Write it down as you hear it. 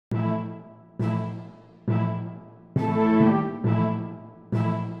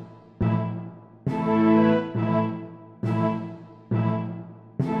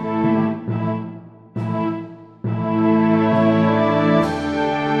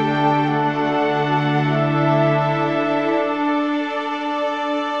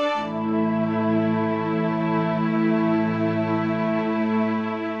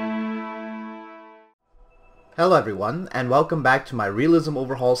Hello everyone, and welcome back to my Realism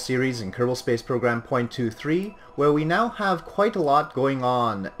Overhaul series in Kerbal Space Program 0.23, where we now have quite a lot going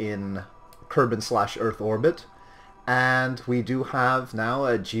on in Kerbin/Earth orbit, and we do have now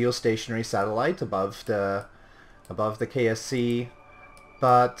a geostationary satellite above the KSC,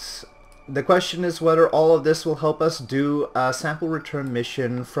 but the question is whether all of this will help us do a sample return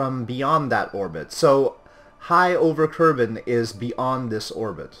mission from beyond that orbit. So high over Kerbin is beyond this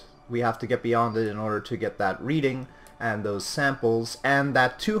orbit. We have to get beyond it in order to get that reading and those samples and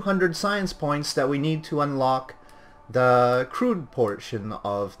that 200 science points that we need to unlock the crewed portion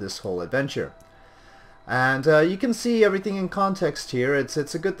of this whole adventure. And you can see everything in context here. It's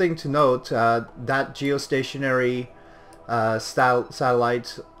a good thing to note that geostationary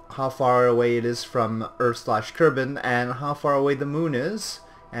satellite, how far away it is from Earth/Kerbin and how far away the moon is,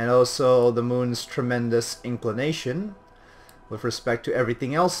 and also the moon's tremendous inclination with respect to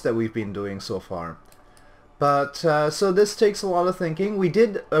everything else that we've been doing so far. But so this takes a lot of thinking. We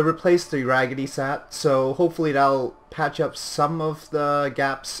did replace the Raggedy Sat, so hopefully that'll patch up some of the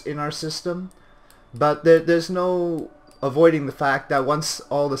gaps in our system. But there's no avoiding the fact that once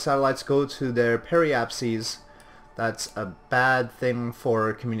all the satellites go to their periapses, that's a bad thing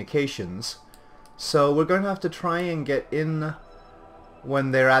for communications. So we're going to have to try and get in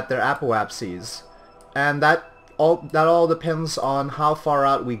when they're at their apoapses, and that all depends on how far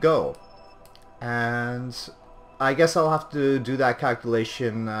out we go. And I guess I'll have to do that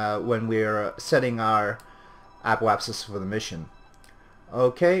calculation when we're setting our apoapsis for the mission.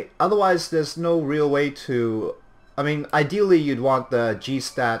 Okay, otherwise there's no real way to... I mean, ideally you'd want the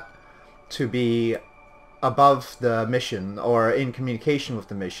G-stat to be above the mission or in communication with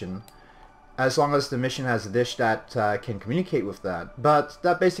the mission, as long as the mission has a dish that can communicate with that. But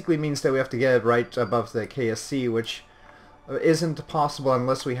that basically means that we have to get it right above the KSC, which isn't possible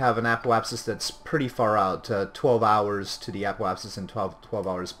unless we have an apoapsis that's pretty far out, 12 hours to the apoapsis and 12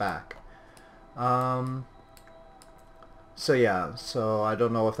 hours back. So yeah, so I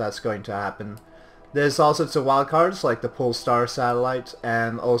don't know if that's going to happen. There's all sorts of wildcards like the Polestar satellite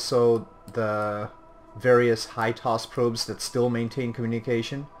and also the various high-toss probes that still maintain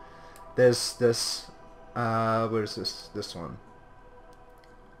communication. There's this, where's this one?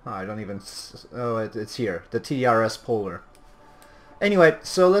 Oh, I don't even, oh, it's here, the TDRS Polar. Anyway,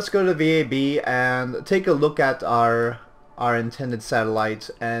 so let's go to VAB and take a look at our intended satellite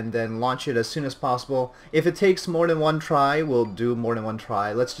and then launch it as soon as possible. If it takes more than one try, we'll do more than one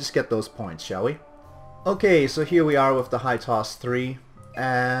try. Let's just get those points, shall we? Okay, so here we are with the High-Toss 3,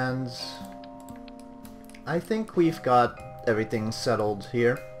 and I think we've got everything settled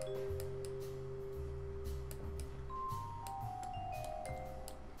here.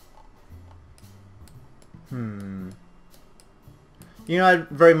 You know, I'd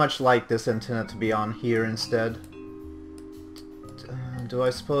very much like this antenna to be on here instead. Do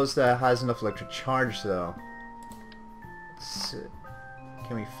I suppose that has enough electric charge though? Let's see.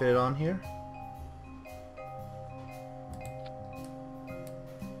 Can we fit it on here?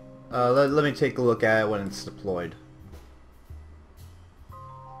 Let me take a look at it when it's deployed.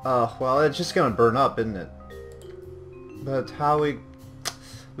 Oh, well, it's just gonna burn up, isn't it? But how we...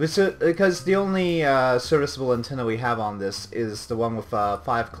 Because the only serviceable antenna we have on this is the one with a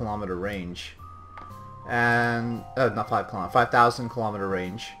 5-kilometer range. And... not 5 kilometer, 5,000 kilometer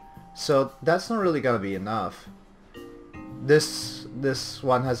range. So that's not really going to be enough. This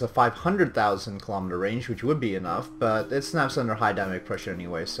one has a 500,000 kilometer range, which would be enough, but it snaps under high dynamic pressure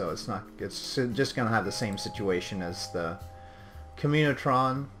anyway, so it's just going to have the same situation as the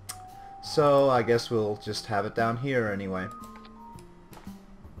Communotron. So I guess we'll just have it down here anyway.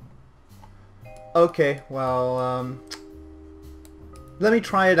 Okay, well, let me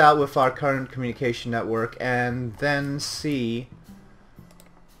try it out with our current communication network and then see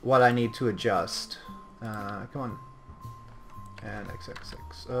what I need to adjust. Come on. And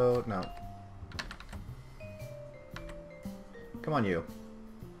XXX. Oh, no. Come on, you.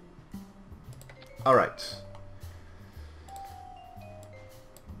 Alright.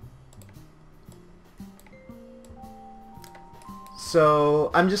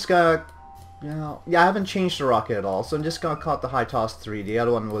 So, I'm just gonna... You know, yeah, I haven't changed the rocket at all, so I'm just gonna call it the High-Toss 3. The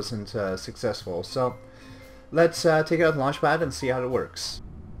other one wasn't successful, so let's take it out the launch pad and see how it works.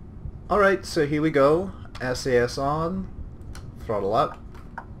 Alright, so here we go. SAS on, throttle up,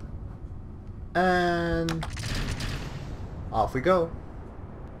 and off we go.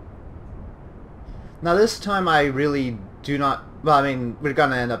 Now this time I really do not... Well, I mean, we're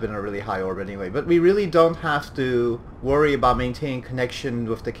gonna end up in a really high orbit anyway, but we really don't have to worry about maintaining connection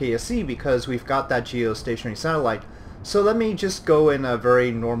with the KSC because we've got that geostationary satellite. So let me just go in a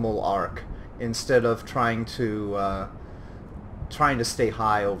very normal arc. instead of trying to stay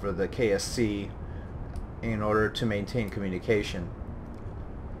high over the KSC in order to maintain communication.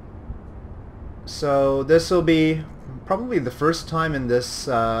 So this will be probably the first time in this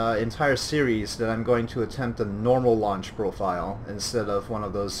entire series that I'm going to attempt a normal launch profile instead of one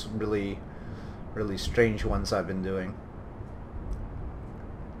of those really strange ones I've been doing.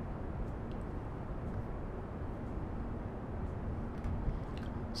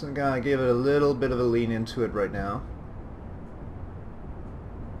 So I'm gonna give it a little bit of a lean into it right now.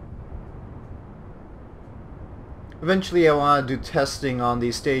 Eventually I want to do testing on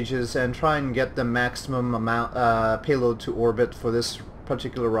these stages and try and get the maximum amount payload to orbit for this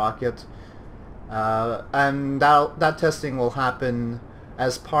particular rocket. And that testing will happen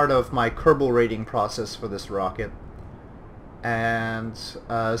as part of my Kerbal rating process for this rocket. And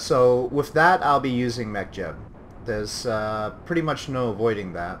so with that I'll be using MechJeb. There's pretty much no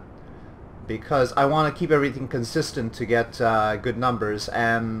avoiding that, because I want to keep everything consistent to get good numbers,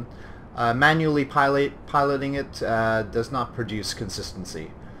 and manually piloting it does not produce consistency.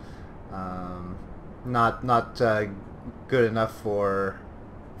 Not good enough for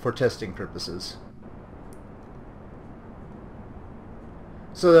testing purposes.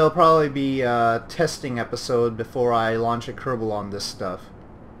 So there'll probably be a testing episode before I launch a Kerbal on this stuff,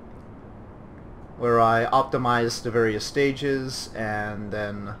 where I optimize the various stages and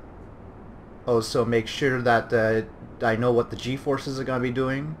then also make sure that I know what the G-forces are going to be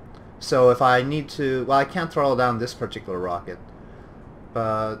doing. So if I need to, well, I can't throttle down this particular rocket,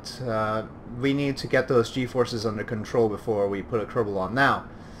 but we need to get those G-forces under control before we put a Kerbal on. Now,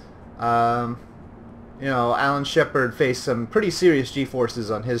 you know, Alan Shepard faced some pretty serious G-forces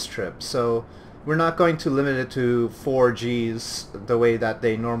on his trip, so we're not going to limit it to 4 Gs the way that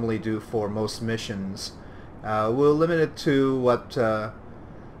they normally do for most missions. We'll limit it to what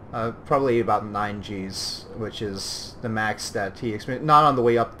probably about 9 Gs, which is the max that he experienced. Not on the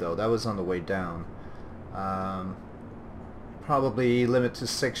way up though, that was on the way down. Probably limit to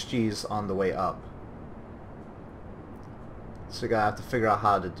 6 Gs on the way up. So we're gonna have to figure out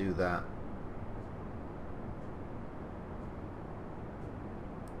how to do that.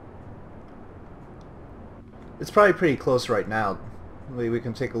 It's probably pretty close right now. We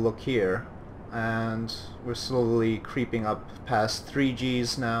can take a look here, and we're slowly creeping up past 3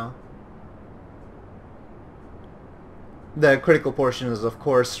 Gs now. The critical portion is, of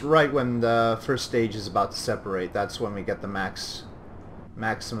course, right when the first stage is about to separate. That's when we get the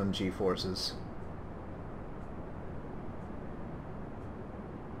maximum G-forces.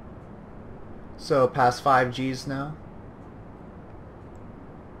 So past 5 Gs now.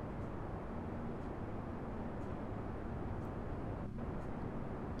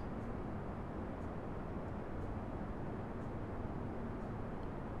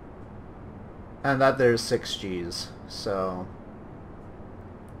 And that there's 6 Gs, so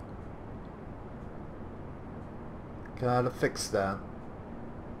gotta fix that.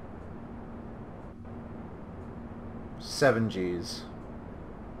 7 Gs.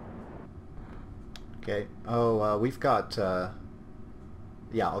 Okay. Oh, we've got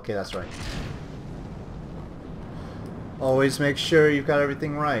yeah, okay, that's right. Always make sure you've got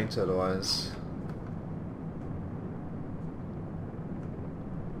everything right, otherwise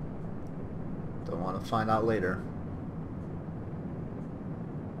want to find out later.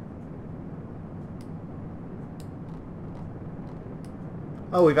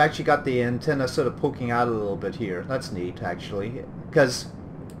 Oh, we've actually got the antenna sort of poking out a little bit here. That's neat, actually, because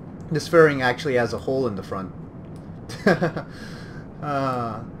this fairing actually has a hole in the front.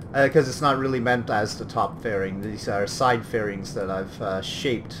 Because it's not really meant as the top fairing. These are side fairings that I've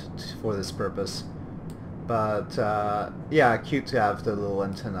shaped for this purpose. But yeah, cute to have the little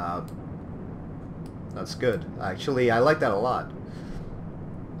antenna out. That's good. Actually, I like that a lot.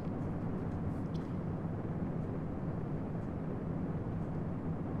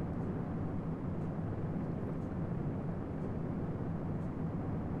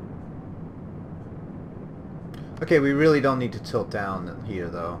 Okay, we really don't need to tilt down here,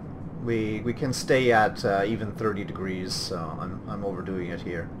 though. We can stay at even 30 degrees, so I'm overdoing it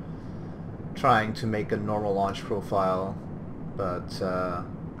here. Trying to make a normal launch profile,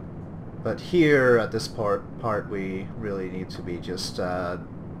 but here at this part we really need to be just 30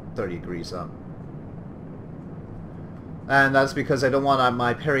 degrees up. And that's because I don't want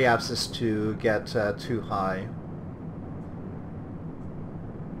my periapsis to get too high.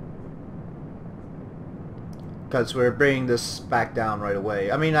 Because we're bringing this back down right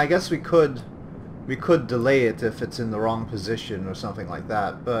away. I mean, I guess we could We could delay it if it's in the wrong position or something like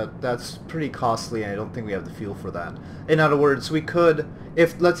that, but that's pretty costly and I don't think we have the fuel for that. In other words, we could,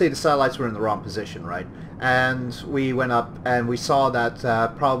 if let's say the satellites were in the wrong position, right, and we went up and we saw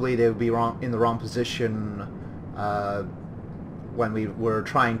that probably they would be in the wrong position when we were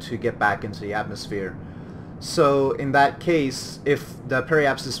trying to get back into the atmosphere. So in that case, if the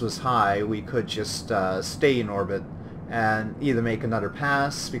periapsis was high, we could just stay in orbit and either make another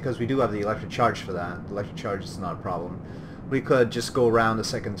pass, because we do have the electric charge for that. The electric charge is not a problem. We could just go around a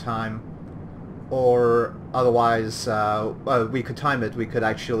second time, or otherwise we could time it. We could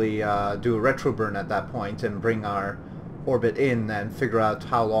actually do a retro burn at that point and bring our orbit in and figure out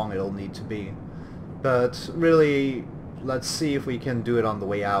how long it'll need to be. But really, let's see if we can do it on the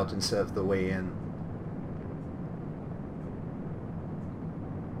way out instead of the way in.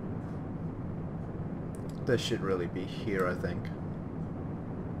 This should really be here, I think.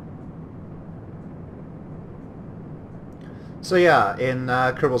 So yeah, in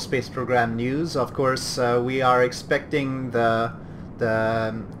Kerbal Space Program news, of course, we are expecting the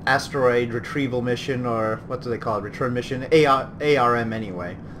asteroid retrieval mission, or what do they call it, return mission, ARM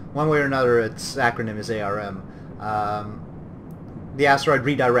anyway. One way or another, its acronym is ARM. The asteroid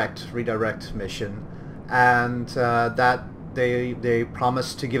redirect mission, and that they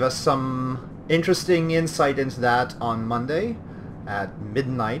promised to give us some interesting insight into that on Monday at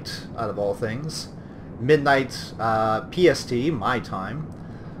midnight, out of all things. Midnight PST, my time,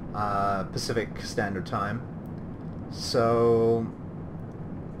 Pacific Standard Time. So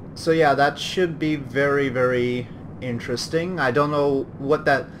yeah, that should be very, very interesting. I don't know what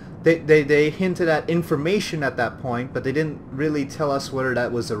that... They hinted at information at that point, but they didn't really tell us whether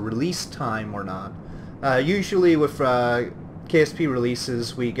that was a release time or not. Usually with KSP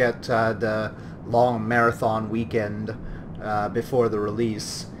releases, we get the long marathon weekend before the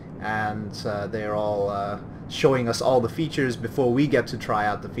release, and they're all showing us all the features before we get to try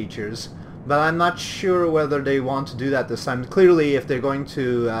out the features. But I'm not sure whether they want to do that this time. Clearly, if they're going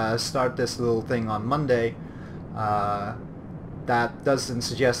to start this little thing on Monday, that doesn't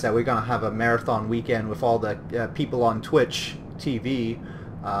suggest that we're going to have a marathon weekend with all the people on Twitch TV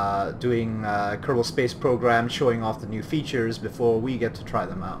doing Kerbal Space Program, showing off the new features before we get to try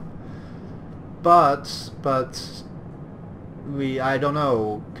them out. But I don't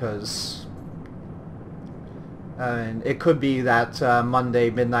know, because it could be that Monday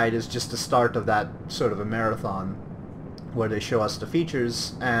midnight is just the start of that sort of a marathon where they show us the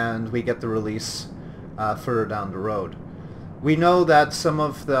features and we get the release further down the road. We know that some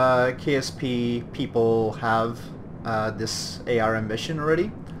of the KSP people have this ARM mission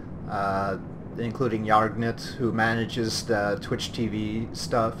already, including Yargnit, who manages the Twitch TV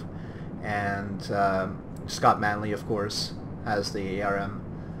stuff, and Scott Manley, of course, has the ARM.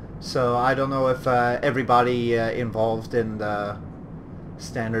 So I don't know if everybody involved in the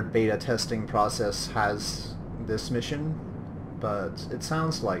standard beta testing process has this mission, but it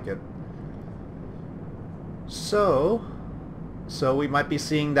sounds like it. So we might be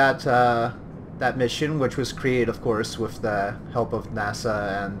seeing that that mission, which was created, of course, with the help of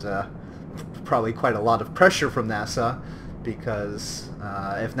NASA and probably quite a lot of pressure from NASA, because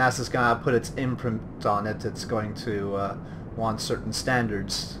if NASA's gonna put its imprint on it, it's going to want certain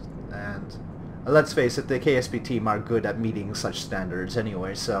standards, and let's face it, the KSP team are good at meeting such standards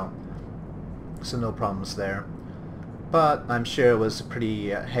anyway, so no problems there. But I'm sure it was a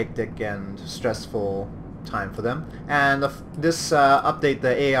pretty hectic and stressful time for them. And this update,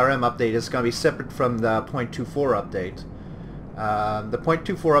 the ARM update, is going to be separate from the 0.24 update. The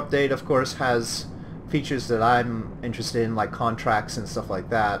 0.24 update, of course, has features that I'm interested in, like contracts and stuff like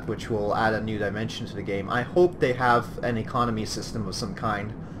that, which will add a new dimension to the game. I hope they have an economy system of some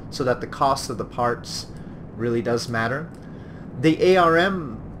kind, so that the cost of the parts really does matter. The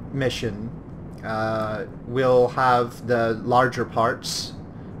ARM mission will have the larger parts,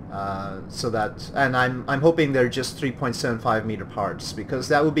 so that, and I'm hoping they're just 3.75 meter parts, because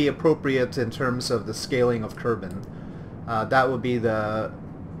that would be appropriate in terms of the scaling of Kerbin. That would be the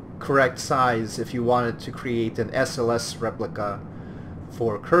correct size if you wanted to create an SLS replica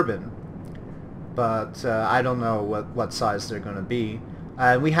for Kerbin, but I don't know what size they're going to be.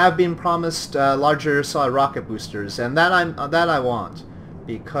 We have been promised larger solid rocket boosters, and that I want,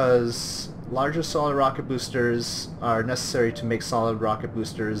 because larger solid rocket boosters are necessary to make solid rocket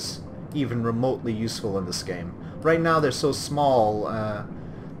boosters even remotely useful in this game. Right now they're so small,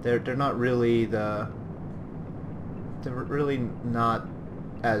 they're not really they're really not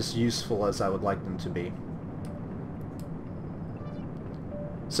as useful as I would like them to be.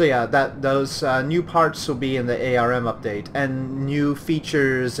 So yeah, those new parts will be in the ARM update, and new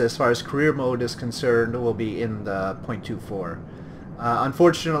features as far as career mode is concerned will be in the 0.24.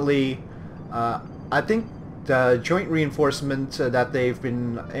 Unfortunately, I think the joint reinforcement that they've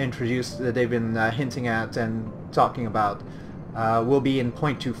been hinting at and talking about will be in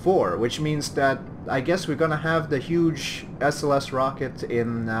 0.24, which means that I guess we're gonna have the huge SLS rocket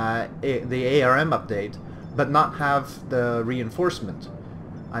in the ARM update, but not have the reinforcement.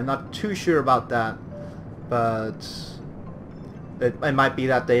 I'm not too sure about that, but it might be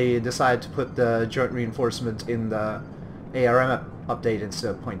that they decide to put the joint reinforcement in the ARM update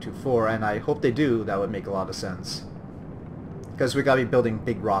instead of 0.24, and I hope they do. That would make a lot of sense. Because we gotta be building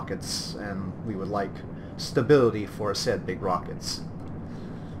big rockets, and we would like stability for said big rockets.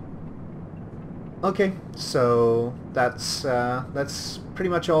 Okay, so that's pretty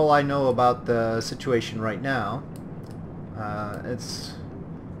much all I know about the situation right now. It's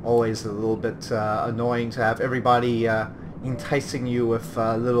always a little bit annoying to have everybody enticing you with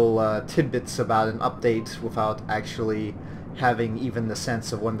little tidbits about an update without actually having even the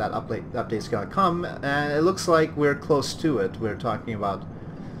sense of when that update's gonna come, and it looks like we're close to it. We're talking about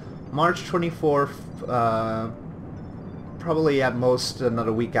March 24th, probably at most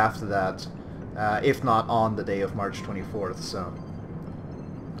another week after that, if not on the day of March 24th, so.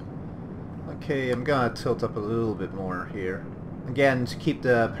 Okay, I'm gonna tilt up a little bit more here. Again, to keep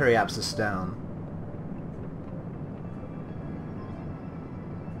the periapsis down.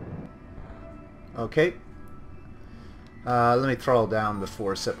 Okay. Let me throttle down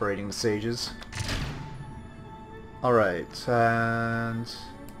before separating the stages. Alright, and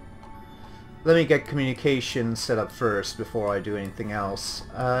let me get communication set up first before I do anything else.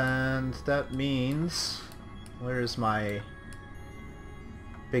 And that means... where's my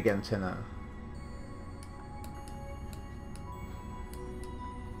big antenna?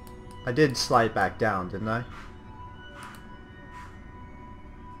 I did slide back down, didn't I?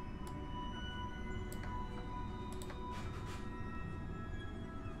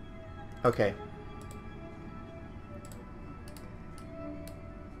 Okay.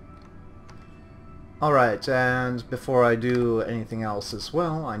 Alright, and before I do anything else as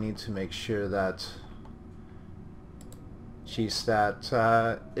well, I need to make sure that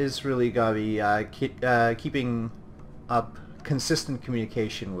GStat is really gonna be keeping up consistent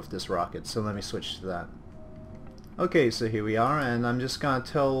communication with this rocket, so let me switch to that. Okay, so here we are, and I'm just gonna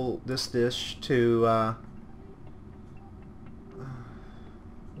tell this dish to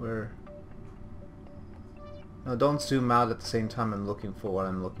no, don't zoom out at the same time I'm looking for what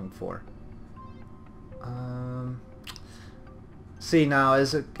I'm looking for. See now,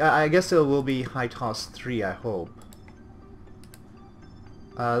 I guess it will be high toss 3, I hope.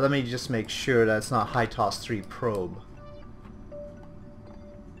 Let me just make sure that it's not high toss 3 probe.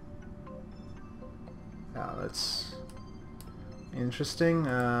 Yeah, that's interesting.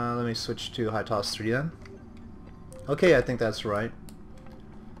 Let me switch to high toss 3 then. Okay, I think that's right.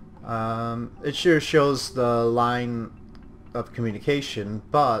 It sure shows the line of communication,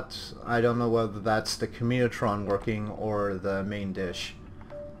 but I don't know whether that's the commutron working or the main dish.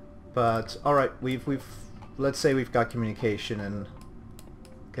 But alright, let's say we've got communication, and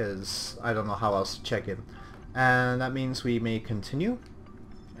because I don't know how else to check it, and that means we may continue.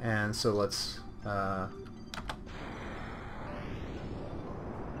 And so let's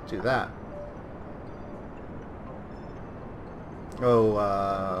do that.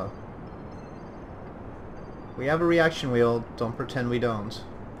 Oh, we have a reaction wheel, don't pretend we don't.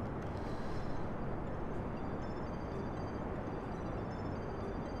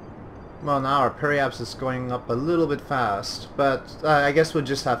 Well, now our periapsis is going up a little bit fast, but I guess we'll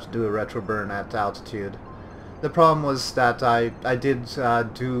just have to do a retro burn at altitude. The problem was that I did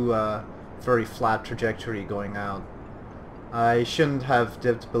do a very flat trajectory going out. I shouldn't have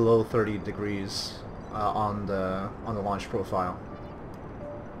dipped below 30 degrees on the launch profile.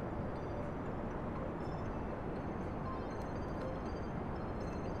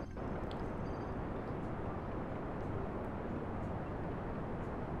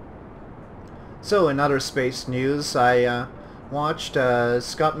 So in other space news, I watched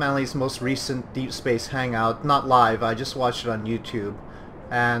Scott Manley's most recent Deep Space Hangout, not live, I just watched it on YouTube.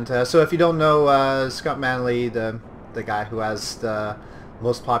 And so if you don't know Scott Manley, the guy who has the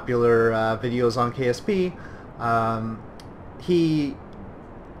most popular videos on KSP, he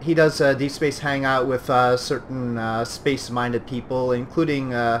does a Deep Space Hangout with certain space-minded people,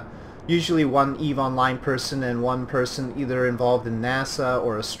 including usually one EVE Online person and one person either involved in NASA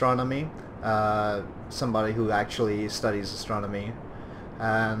or astronomy. Somebody who actually studies astronomy,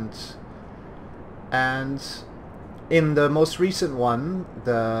 and in the most recent one,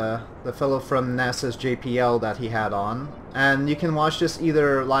 the fellow from NASA's JPL that he had on, and you can watch this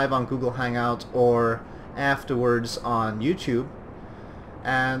either live on Google Hangout or afterwards on YouTube.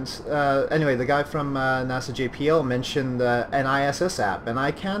 And anyway, the guy from NASA JPL mentioned an ISS app, and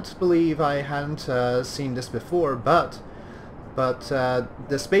I can't believe I hadn't seen this before, but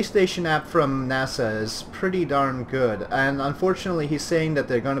the space station app from NASA is pretty darn good, and unfortunately he's saying that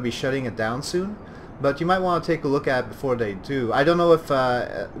they're going to be shutting it down soon, but you might want to take a look at it before they do. I don't know if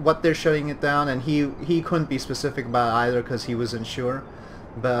what they're shutting it down, and he couldn't be specific about it either because he wasn't sure,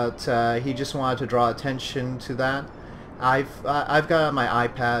 but he just wanted to draw attention to that. I've got it on my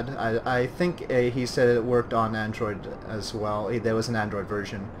iPad. I think he said it worked on Android as well. There was an Android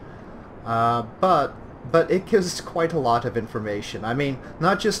version, but it gives quite a lot of information. I mean,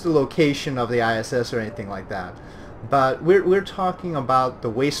 not just the location of the ISS or anything like that, but we're talking about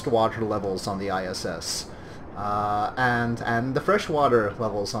the wastewater levels on the ISS, and the freshwater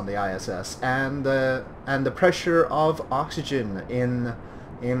levels on the ISS, and the pressure of oxygen in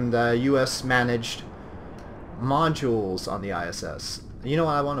the U.S. managed modules on the ISS. You know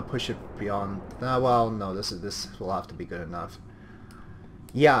what? I want to push it beyond. Well, no, this will have to be good enough.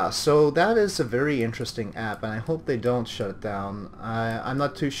 Yeah, so that is a very interesting app, and I hope they don't shut it down. I'm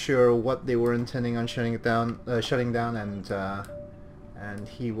not too sure what they were intending on shutting down, and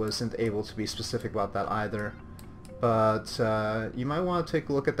he wasn't able to be specific about that either. But you might want to take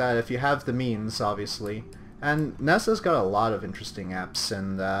a look at that if you have the means, obviously. And NASA's got a lot of interesting apps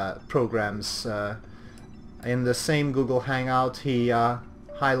and programs. In the same Google Hangout, he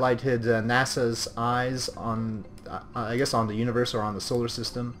highlighted NASA's eyes on, I guess, on the universe or on the solar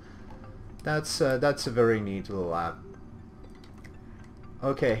system. That's a very neat little app.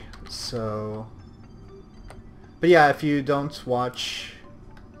 Okay, so, but yeah, if you don't watch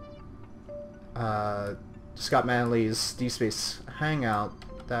Scott Manley's Deep Space Hangout,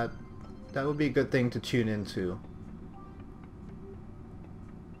 that would be a good thing to tune into.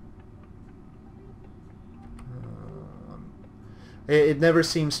 It never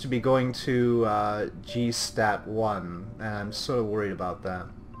seems to be going to GStat 1, and I'm sort of worried about that.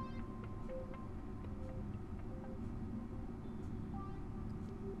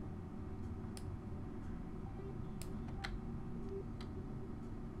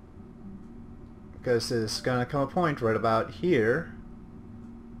 Because there's gonna come a point right about here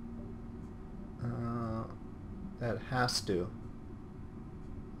that has to.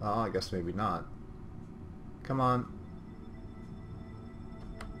 Oh, I guess maybe not. Come on.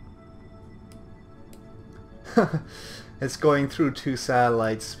 It's going through 2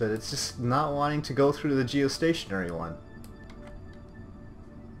 satellites, but it's just not wanting to go through the geostationary one.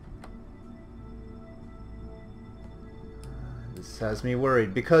 This has me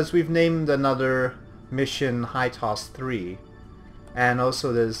worried, because we've named another mission HITOS 3, and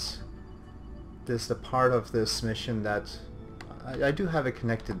also there's the part of this mission that I do have it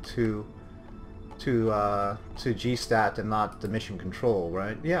connected to GStat and not the mission control,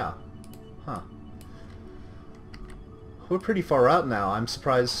 right? Yeah. Huh. We're pretty far out now. I'm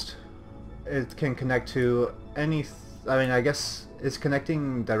surprised it can connect to any... I mean, I guess it's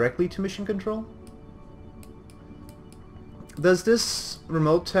connecting directly to mission control? Does this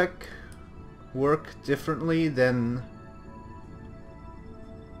remote tech work differently than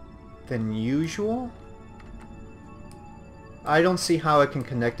usual? I don't see how it can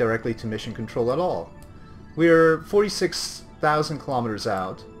connect directly to mission control at all. We're 46,000 kilometers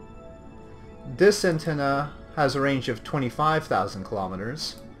out. This antenna has a range of 25,000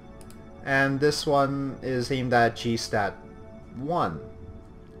 kilometers, and this one is aimed at GStat 1.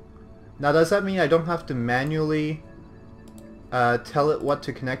 Now, does that mean I don't have to manually tell it what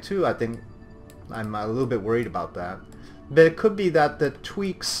to connect to? I think I'm a little bit worried about that. But it could be that the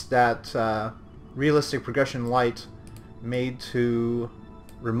tweaks that Realistic Progression Lite made to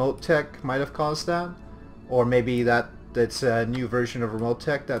remote tech might have caused that, or maybe that it's a new version of remote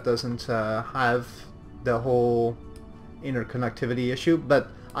tech that doesn't have the whole interconnectivity issue. But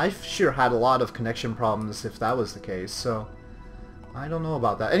I've sure had a lot of connection problems if that was the case, so I don't know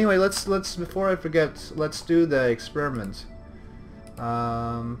about that. Anyway, let's before I forget, let's do the experiment.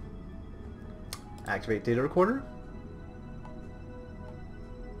 Activate data recorder.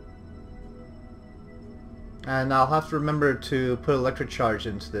 And I'll have to remember to put electric charge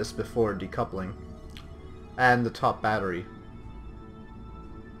into this before decoupling. And the top battery.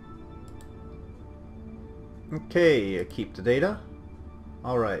 Okay, keep the data.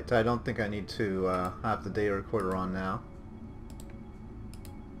 Alright, I don't think I need to have the data recorder on now.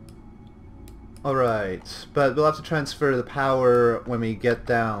 Alright, but we'll have to transfer the power when we get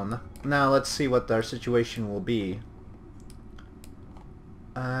down. Now let's see what our situation will be.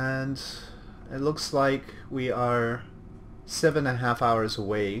 And it looks like we are 7.5 hours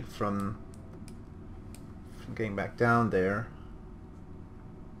away from getting back down there.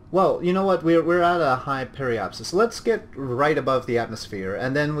 Well, you know what? We're at a high periapsis. Let's get right above the atmosphere,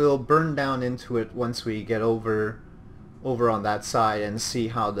 and then we'll burn down into it once we get over on that side and see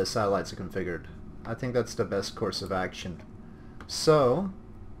how the satellites are configured. I think that's the best course of action. So,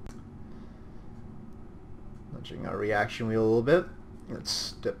 nudging our reaction wheel a little bit.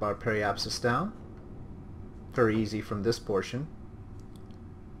 Let's dip our periapsis down. Very easy from this portion.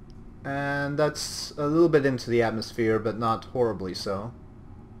 And that's a little bit into the atmosphere, but not horribly so.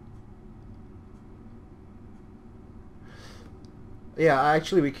 Yeah,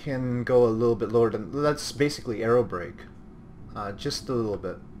 actually we can go a little bit lower than... That's basically aero brake. Just a little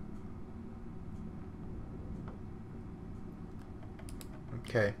bit.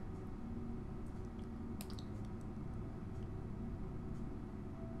 Okay.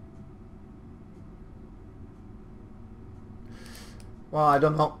 Well, I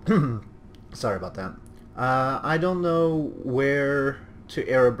don't know. Sorry about that. I don't know where to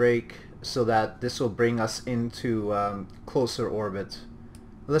aero brake so that this will bring us into closer orbit.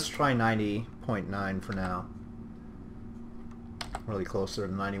 Let's try 90.9 for now. Really closer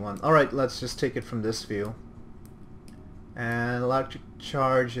to 91. Alright, let's just take it from this view. And electric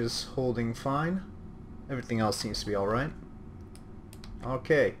charge is holding fine. Everything else seems to be alright.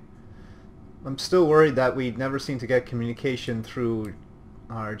 Okay. I'm still worried that we never seem to get communication through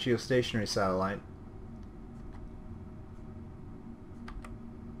our geostationary satellite.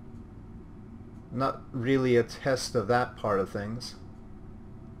 Not really a test of that part of things.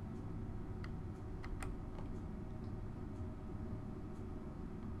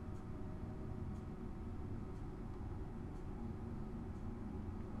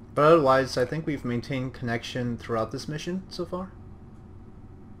 But otherwise, I think we've maintained connection throughout this mission so far.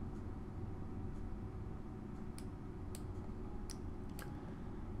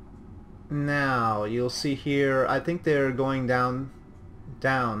 Now, you'll see here, I think they're going down,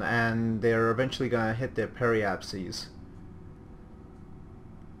 and they're eventually going to hit their periapses.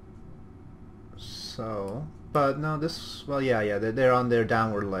 So, but no, this, well, yeah, they're on their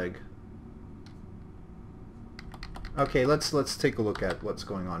downward leg. Okay, let's take a look at what's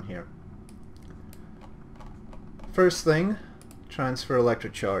going on here. First thing, transfer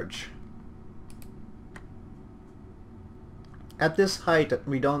electric charge. At this height,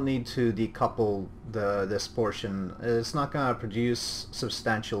 we don't need to decouple this portion. It's not going to produce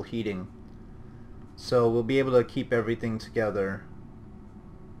substantial heating. So we'll be able to keep everything together.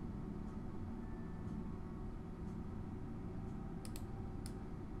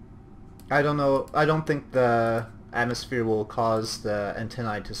 I don't know, I don't think the atmosphere will cause the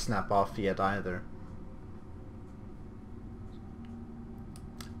antennae to snap off yet either.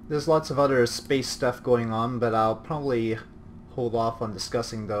 There's lots of other space stuff going on, but I'll probably hold off on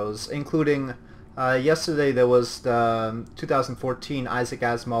discussing those, including yesterday there was the 2014 Isaac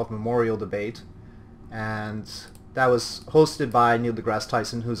Asimov Memorial Debate, and that was hosted by Neil deGrasse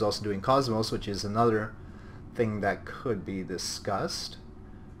Tyson, who's also doing Cosmos, which is another thing that could be discussed.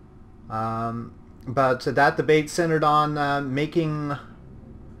 But that debate centered on making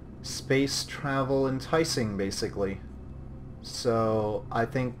space travel enticing, basically. So I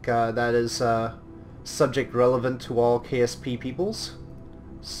think that is subject relevant to all KSP peoples.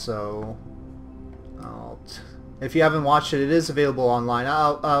 So if you haven't watched it, it is available online.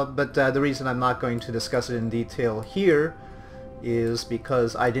 But the reason I'm not going to discuss it in detail here is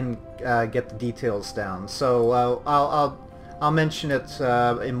because I didn't get the details down. So I'll mention it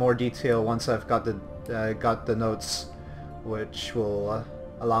in more detail once I've got the notes, which will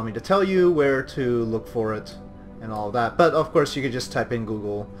allow me to tell you where to look for it and all that. But of course you could just type in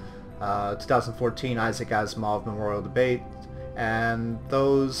Google 2014 Isaac Asimov Memorial Debate, and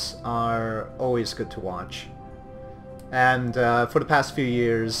those are always good to watch. And for the past few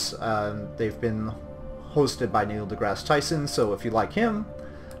years they've been hosted by Neil deGrasse Tyson, so if you like him,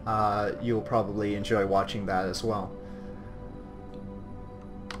 you'll probably enjoy watching that as well.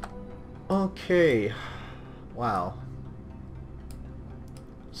 Okay, wow.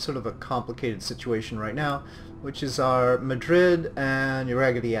 Sort of a complicated situation right now, which is our Madrid and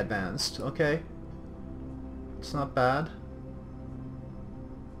Irregularly Advanced. Okay, it's not bad.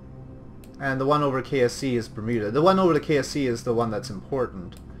 And the one over KSC is Bermuda. The one over the KSC is the one that's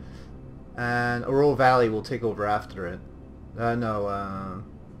important. And Aurora Valley will take over after it. No,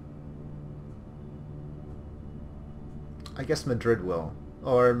 I guess Madrid will.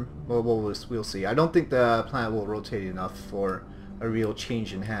 Or, well, we'll see. I don't think the planet will rotate enough for a real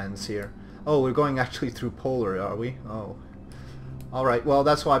change in hands here. Oh, we're going actually through polar, are we? Oh. Alright, well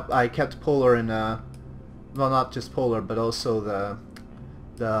that's why I kept Polar in, well not just Polar, but also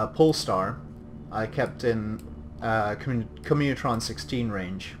the Polestar. I kept in Commutron 16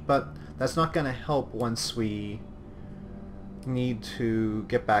 range, but that's not going to help once we need to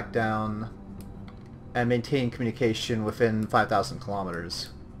get back down and maintain communication within 5,000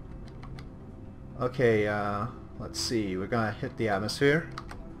 kilometers. Okay, let's see, we're going to hit the atmosphere,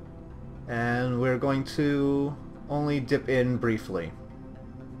 and we're going to only dip in briefly.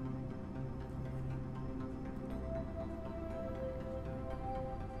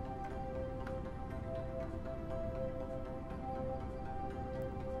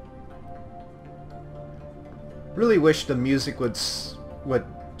 Really wish the music would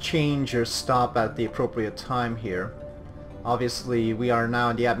change or stop at the appropriate time here. Obviously we are now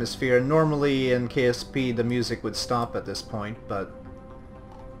in the atmosphere. Normally in KSP the music would stop at this point, but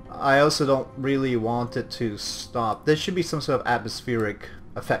I also don't really want it to stop. There should be some sort of atmospheric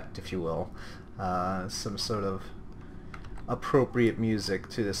effect, if you will. Some sort of appropriate music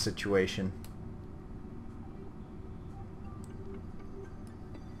to this situation.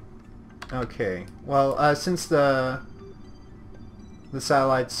 Okay, well, since the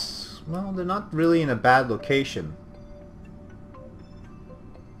satellites, well, they're not really in a bad location.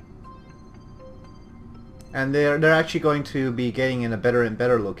 And they're actually going to be getting in a better and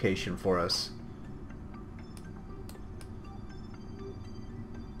better location for us.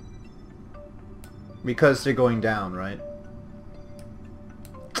 Because they're going down, right?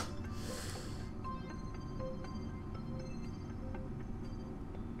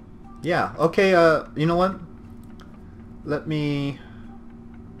 Yeah, okay, you know what? Let me...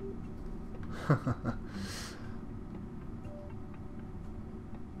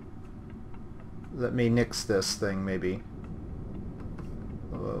 Let me nix this thing, maybe.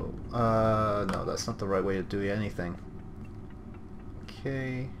 Oh, no, that's not the right way to do anything.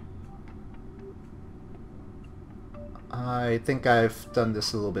 Okay. I think I've done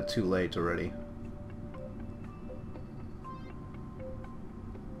this a little bit too late already.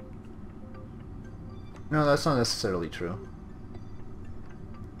 No, that's not necessarily true.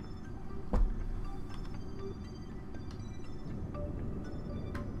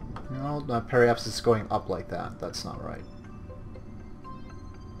 No, perhaps it's going up like that. That's not right.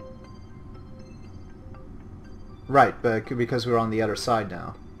 Right, but because we're on the other side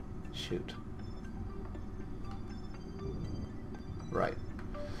now. Shoot. Right.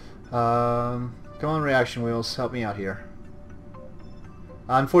 Come on, reaction wheels, help me out here.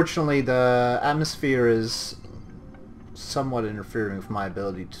 Unfortunately, the atmosphere is somewhat interfering with my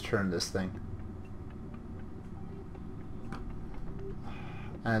ability to turn this thing.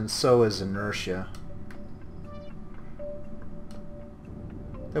 And so is inertia.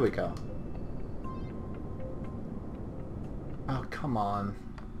 There we go. Oh, come on.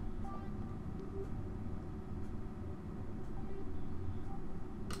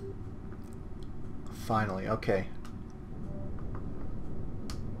 Finally, okay.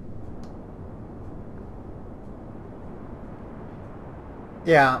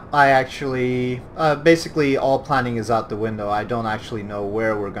 Yeah, I actually... basically all planning is out the window. I don't actually know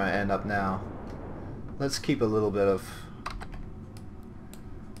where we're going to end up now. Let's keep a little bit of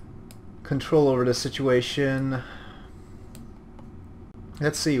control over the situation.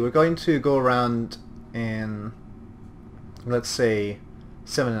 Let's see, we're going to go around in, let's say,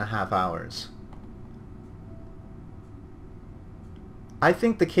 7.5 hours. I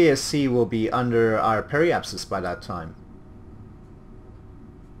think the KSC will be under our periapsis by that time.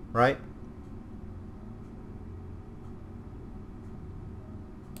 Right?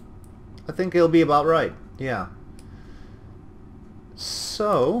 I think it'll be about right, yeah.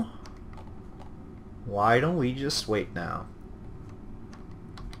 So, why don't we just wait now?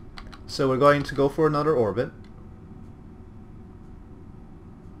 So we're going to go for another orbit.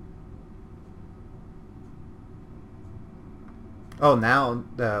 Oh, now,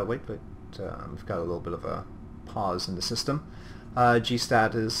 wait, we've got a little bit of a pause in the system.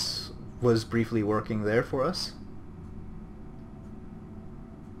 G-stat was briefly working there for us.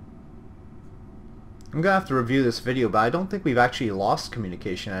 I'm gonna have to review this video, but I don't think we've actually lost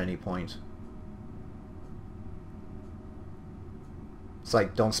communication at any point. It's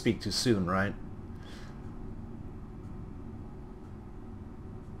like, don't speak too soon, right?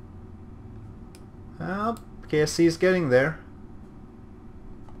 Well, KSC is getting there.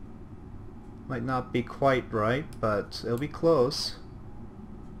 Might not be quite right, but it'll be close.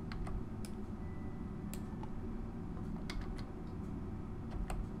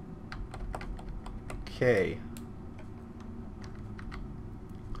 Okay.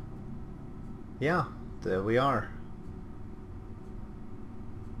 Yeah, there we are.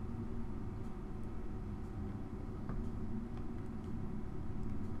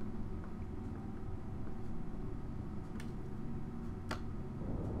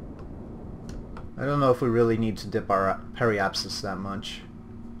 I don't know if we really need to dip our periapsis that much.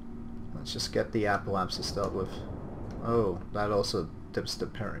 Let's just get the apoapsis dealt with. Oh, that also dips the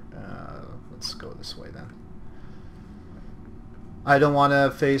let's go this way then. I don't want to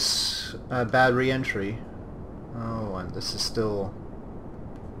face a bad re-entry. Oh, and this is still...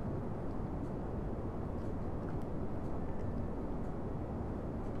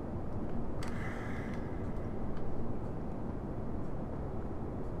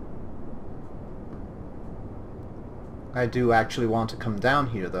 I do actually want to come down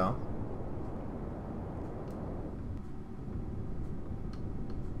here though.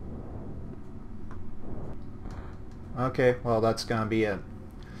 Okay, well that's gonna be it.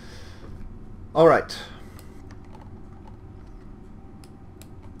 Alright.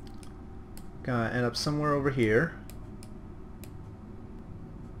 Gonna end up somewhere over here.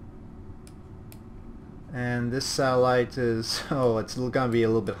 And this satellite is... oh, it's gonna be a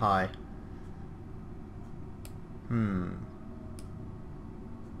little bit high.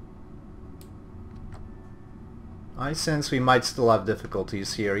 I sense we might still have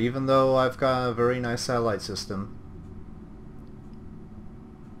difficulties here, even though I've got a very nice satellite system.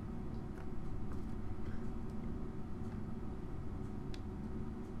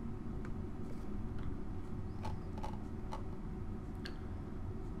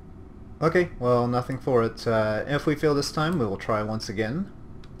 Okay, well, nothing for it. If we fail this time, we will try once again.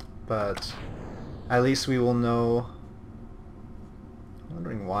 But at least we will know... I'm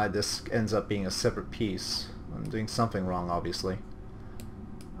wondering why this ends up being a separate piece. I'm doing something wrong, obviously.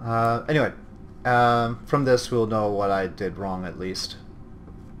 Anyway, from this we'll know what I did wrong, at least.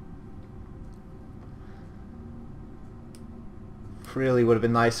 Really would have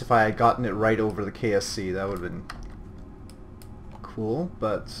been nice if I had gotten it right over the KSC. That would have been cool,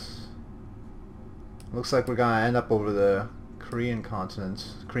 but... looks like we're gonna end up over the Korean continent,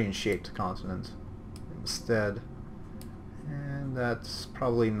 Korean-shaped continent instead. And that's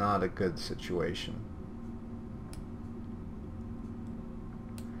probably not a good situation.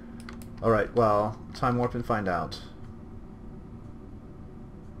 Alright, well, time warp and find out.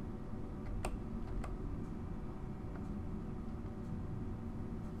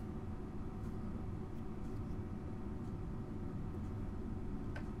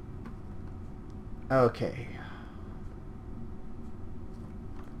 Okay.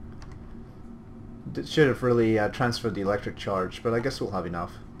 Should have really transferred the electric charge, but I guess we'll have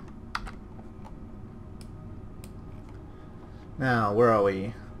enough. Now, where are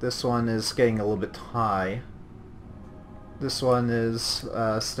we? This one is getting a little bit high. This one is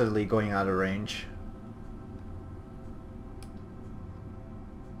steadily going out of range.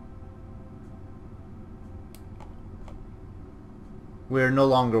 We're no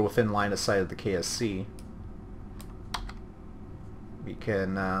longer within line of sight of the KSC. We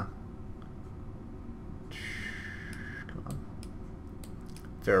can come on,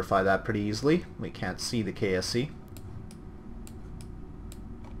 verify that pretty easily. We can't see the KSC.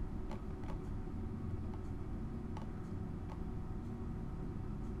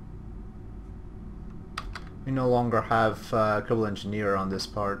 We no longer have Kerbal Engineer on this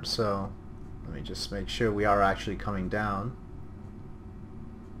part, so let me just make sure we are actually coming down.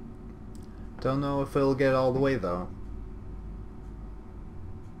 Don't know if it'll get all the way though.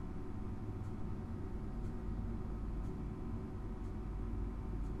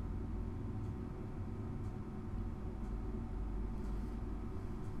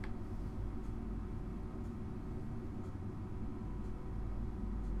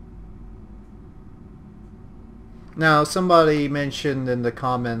 Now, somebody mentioned in the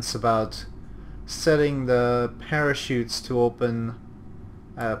comments about setting the parachutes to open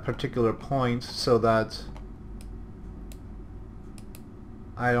at a particular point so that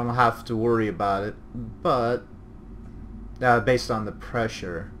I don't have to worry about it, but based on the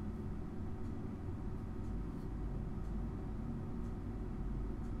pressure.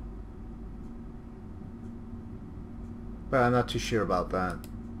 But I'm not too sure about that.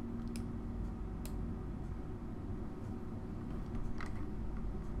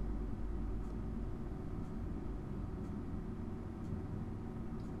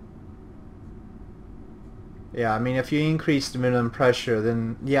 Yeah, I mean, if you increase the minimum pressure,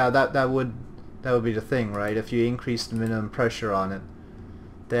 then yeah, that would be the thing, right? If you increase the minimum pressure on it,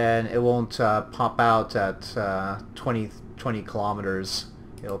 then it won't pop out at 20 kilometers.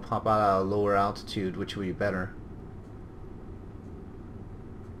 It'll pop out at a lower altitude, which would be better.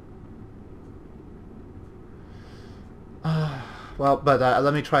 Well, but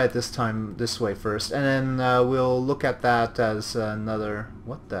let me try it this time this way first, and then we'll look at that as another...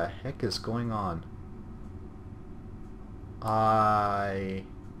 What the heck is going on? I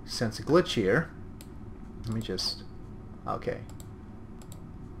sense a glitch here. Let me just... Okay.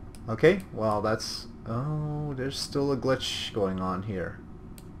 Okay, well that's... Oh, there's still a glitch going on here.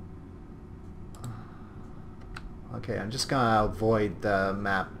 Okay, I'm just gonna avoid the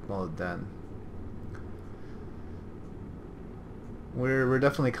map mode then. We're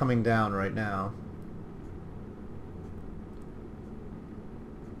definitely coming down right now.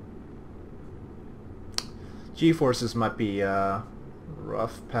 G-forces might be a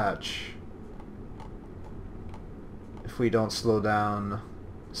rough patch if we don't slow down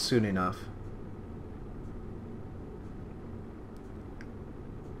soon enough.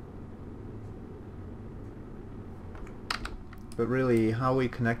 But really, how are we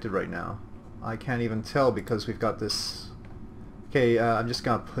connected right now? I can't even tell because we've got this... Okay, I'm just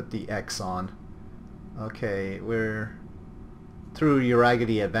gonna put the X on. Okay, we're through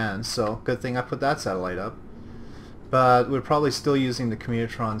Uraggedy Advanced, so good thing I put that satellite up. But we're probably still using the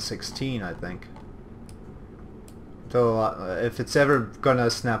Commutron 16, I think. So if it's ever gonna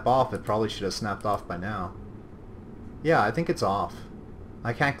snap off, it probably should have snapped off by now. Yeah, I think it's off.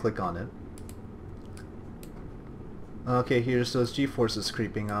 I can't click on it. Okay, here's those G-forces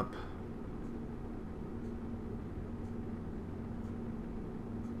creeping up.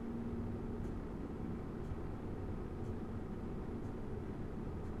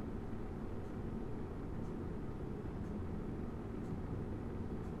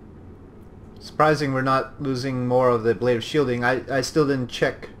 Surprising we're not losing more of the blade of shielding. I still didn't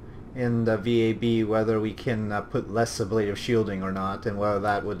check in the VAB whether we can put less of blade of shielding or not, and whether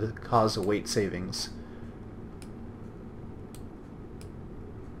that would cause a weight savings.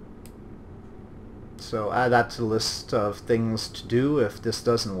 So add that to the list of things to do if this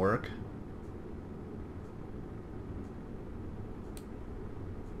doesn't work.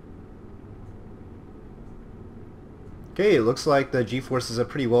 Okay, it looks like the G-forces are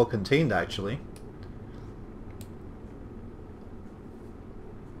pretty well contained actually.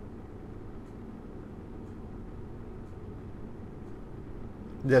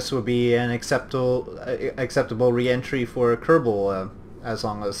 This would be an acceptable re-entry for Kerbal as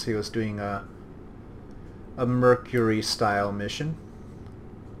long as he was doing a Mercury style mission.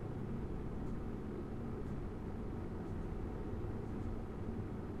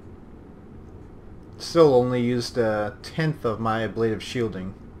 Still only used 1/10 of my blade of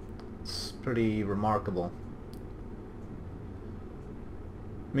shielding. It's pretty remarkable.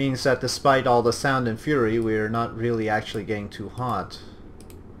 Means that despite all the sound and fury, we're not really actually getting too hot.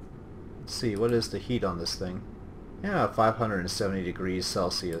 Let's see, what is the heat on this thing? Yeah, 570 degrees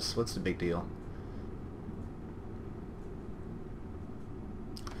Celsius. What's the big deal?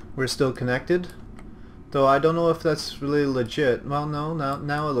 We're still connected, though I don't know if that's really legit. Well, no,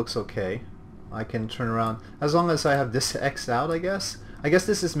 now it looks okay. I can turn around as long as I have this X out, I guess. I guess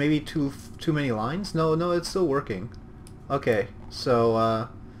this is maybe too many lines. No, it's still working. Okay, so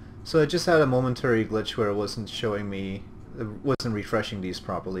it just had a momentary glitch where it wasn't showing me, it wasn't refreshing these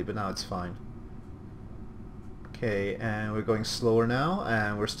properly, but now it's fine. Okay, and we're going slower now,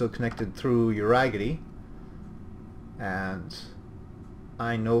 and we're still connected through Uraggedy. And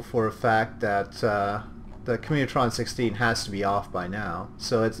I know for a fact that the Commutron 16 has to be off by now,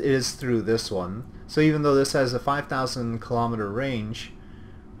 so it is through this one. So even though this has a 5,000 kilometer range,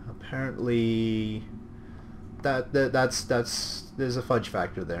 apparently that's there's a fudge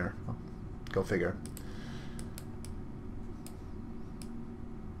factor there. Go figure.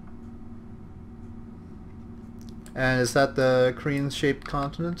 And is that the Korean-shaped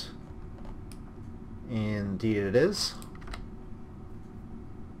continent? Indeed it is.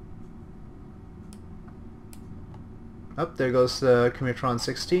 Up there goes the Commutron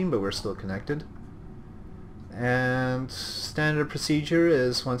 16, but we're still connected. And standard procedure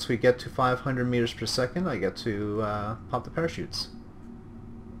is once we get to 500 meters per second, I get to pop the parachutes.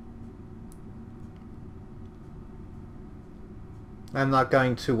 I'm not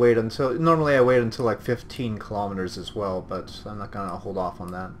going to wait until, normally I wait until like 15 kilometers as well, but I'm not going to hold off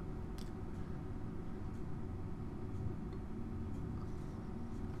on that.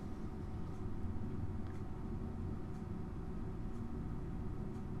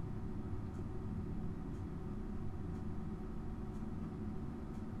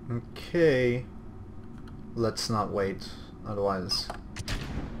 Okay, let's not wait, otherwise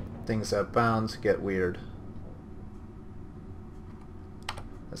things are bound to get weird.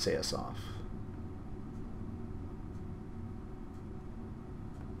 Let's say us off.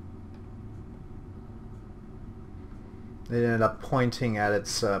 It ended up pointing at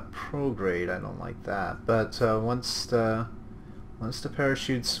its prograde. I don't like that, but once the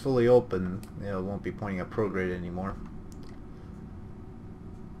parachute's fully open, it won't be pointing at prograde anymore.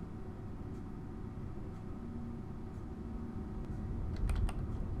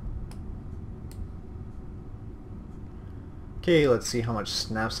 Okay, let's see how much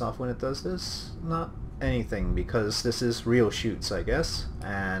snaps off when it does this. Not anything, because this is real shoots, I guess.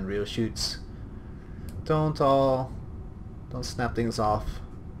 And real shoots don't snap things off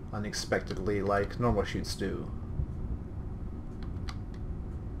unexpectedly like normal shoots do.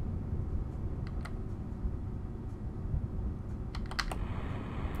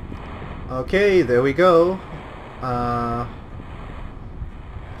 Okay, there we go.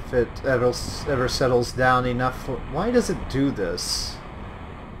 If it ever settles down enough for... Why does it do this?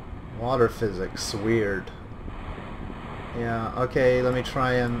 Water physics, weird. Yeah, okay, let me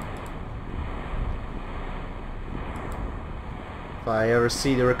try and... If I ever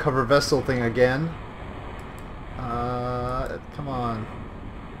see the recover vessel thing again... come on.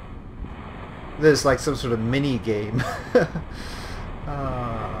 This is like some sort of mini game.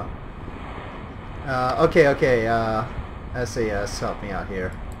 Okay, SAS, help me out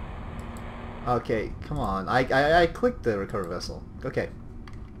here. Okay, come on. I clicked the recover vessel. Okay.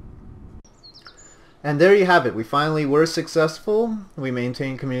 And there you have it. We finally were successful. We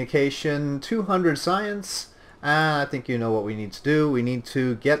maintained communication, 200 science, and I think you know what we need to do. We need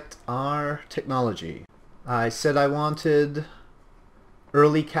to get our technology. I said I wanted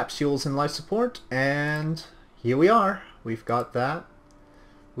early capsules and life support, and here we are. We've got that.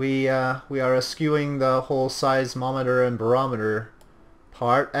 We are eschewing the whole seismometer and barometer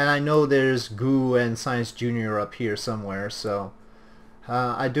part, and I know there's Goo and Science Junior up here somewhere, so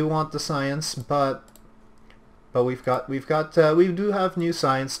I do want the science, but we do have new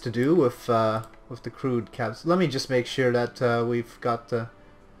science to do with the crude caps. Let me just make sure that we've got the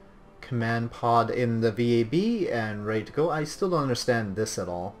command pod in the VAB and ready to go. I still don't understand this at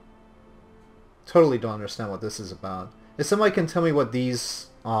all. Totally don't understand what this is about. If somebody can tell me what these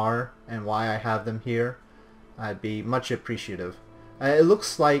are and why I have them here, I'd be much appreciative. It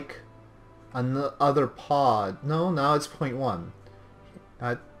looks like another pod. No, now it's 0.1.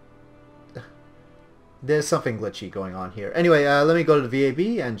 There's something glitchy going on here. Anyway, let me go to the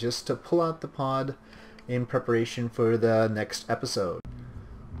VAB and just to pull out the pod in preparation for the next episode.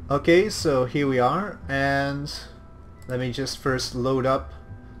 Okay, so here we are, and let me just first load up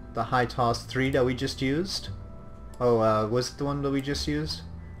the HiTOS 3 that we just used. Oh, was it the one that we just used?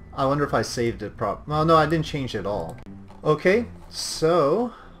 I wonder if I saved it well, no, I didn't change it at all. Okay,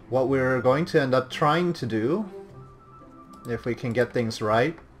 so what we're going to end up trying to do, if we can get things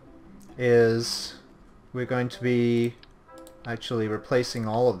right, is we're going to be actually replacing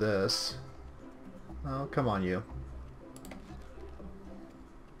all of this. Oh, come on, you.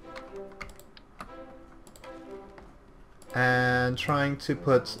 And trying to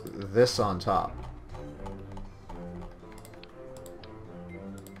put this on top.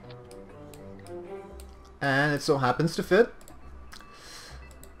 And it so happens to fit.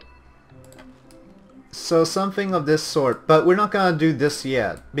 So something of this sort, but we're not going to do this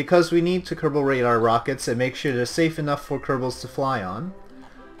yet, because we need to Kerbal rate our rockets and make sure they're safe enough for Kerbals to fly on,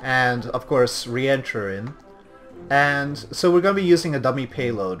 and of course re-enter in. And so we're going to be using a dummy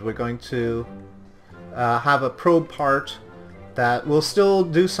payload. We're going to have a probe part that will still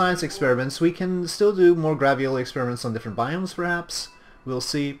do science experiments. We can still do more graviola experiments on different biomes perhaps, we'll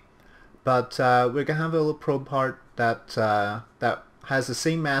see. But we're going to have a little probe part that that has the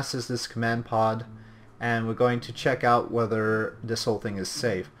same mass as this command pod, and we're going to check out whether this whole thing is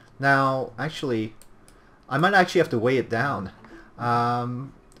safe. Now, actually, I might actually have to weigh it down.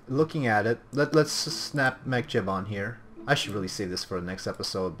 Looking at it, let's snap MechJeb on here. I should really save this for the next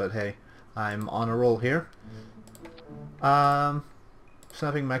episode, but hey, I'm on a roll here. Snapping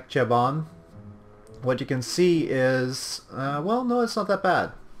MechJeb on. What you can see is, well, no, it's not that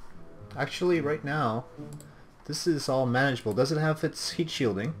bad. Actually, right now, this is all manageable. Does it have its heat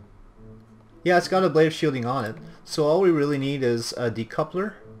shielding? Yeah, it's got a blade of shielding on it. So all we really need is a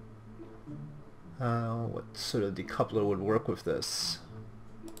decoupler. What sort of decoupler would work with this?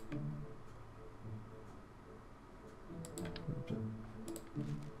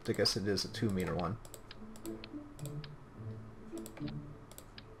 I guess it is a 2-meter one.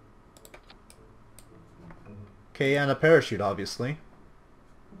 Okay, and a parachute, obviously.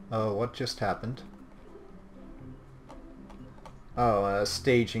 Oh, what just happened? Oh,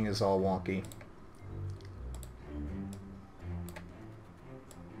 staging is all wonky.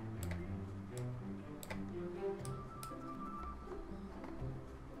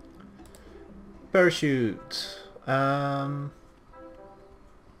 Parachute.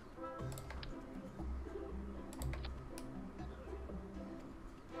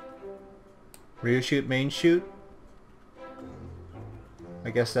 Rear chute, main chute. I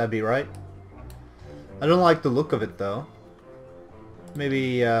guess that'd be right. I don't like the look of it though.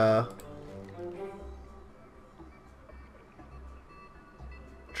 Maybe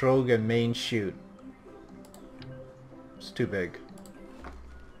drogue and main chute. It's too big.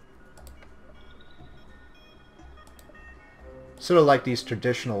 Sort of like these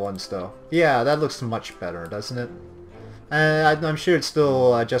traditional ones though. Yeah, that looks much better, doesn't it? And I'm sure it's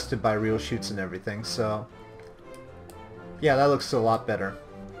still adjusted by real chutes and everything, so... yeah, that looks a lot better.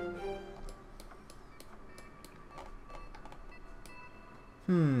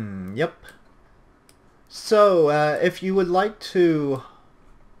 Yep. So, if you would like to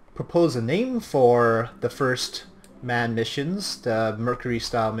propose a name for the first manned missions, the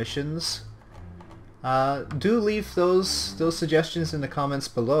Mercury-style missions, do leave those suggestions in the comments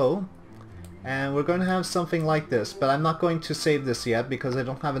below. And we're going to have something like this, but I'm not going to save this yet because I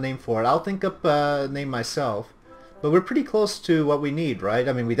don't have a name for it. I'll think up a name myself. But we're pretty close to what we need, right?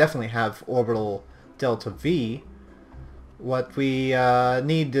 I mean, we definitely have orbital delta V. What we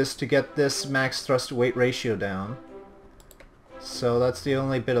need is to get this max thrust weight ratio down. So that's the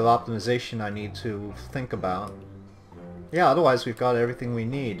only bit of optimization I need to think about. Yeah, otherwise we've got everything we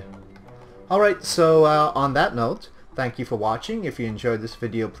need. Alright, so on that note, thank you for watching. If you enjoyed this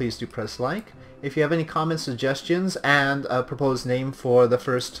video, please do press like. If you have any comments, suggestions, and a proposed name for the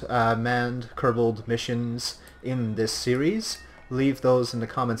first manned Kerbal missions in this series, leave those in the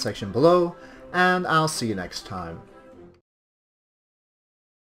comment section below, and I'll see you next time.